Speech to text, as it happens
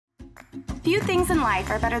Few things in life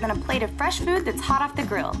are better than a plate of fresh food that's hot off the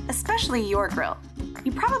grill, especially your grill.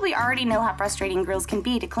 You probably already know how frustrating grills can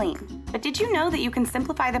be to clean. But did you know that you can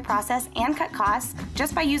simplify the process and cut costs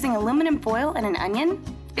just by using aluminum foil and an onion?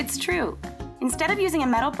 It's true. Instead of using a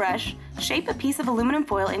metal brush, shape a piece of aluminum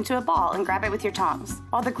foil into a ball and grab it with your tongs.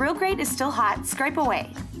 While the grill grate is still hot, scrape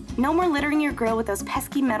away. No more littering your grill with those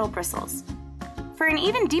pesky metal bristles. For an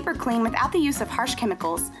even deeper clean without the use of harsh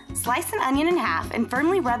chemicals, slice an onion in half and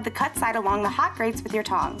firmly rub the cut side along the hot grates with your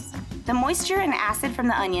tongs. The moisture and acid from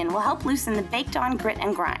the onion will help loosen the baked-on grit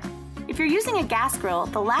and grime. If you're using a gas grill,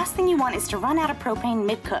 the last thing you want is to run out of propane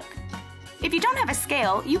mid-cook. If you don't have a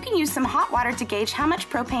scale, you can use some hot water to gauge how much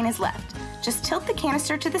propane is left. Just tilt the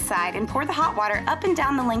canister to the side and pour the hot water up and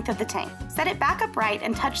down the length of the tank. Set it back upright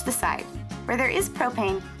and touch the side. Where there is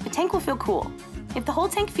propane, the tank will feel cool. If the whole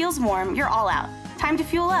tank feels warm, you're all out. Time to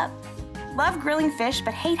fuel up. Love grilling fish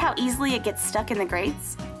but hate how easily it gets stuck in the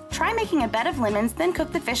grates? Try making a bed of lemons, then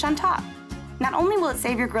cook the fish on top. Not only will it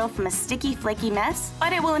save your grill from a sticky, flaky mess,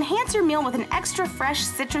 but it will enhance your meal with an extra fresh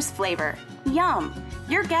citrus flavor. Yum!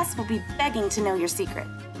 Your guests will be begging to know your secret.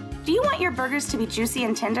 Do you want your burgers to be juicy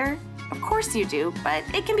and tender? Of course you do, but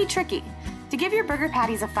it can be tricky. To give your burger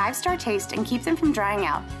patties a 5-star taste and keep them from drying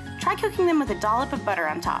out, try cooking them with a dollop of butter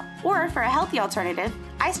on top. Or for a healthy alternative,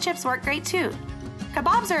 ice chips work great too.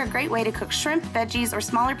 Kebabs are a great way to cook shrimp, veggies, or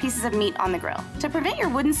smaller pieces of meat on the grill. To prevent your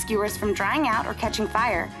wooden skewers from drying out or catching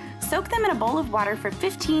fire, soak them in a bowl of water for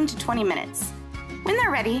 15 to 20 minutes. When they're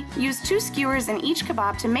ready, use 2 skewers in each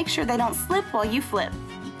kebab to make sure they don't slip while you flip.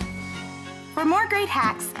 For more great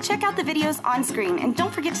hacks, check out the videos on screen and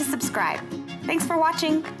don't forget to subscribe. Thanks for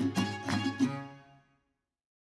watching!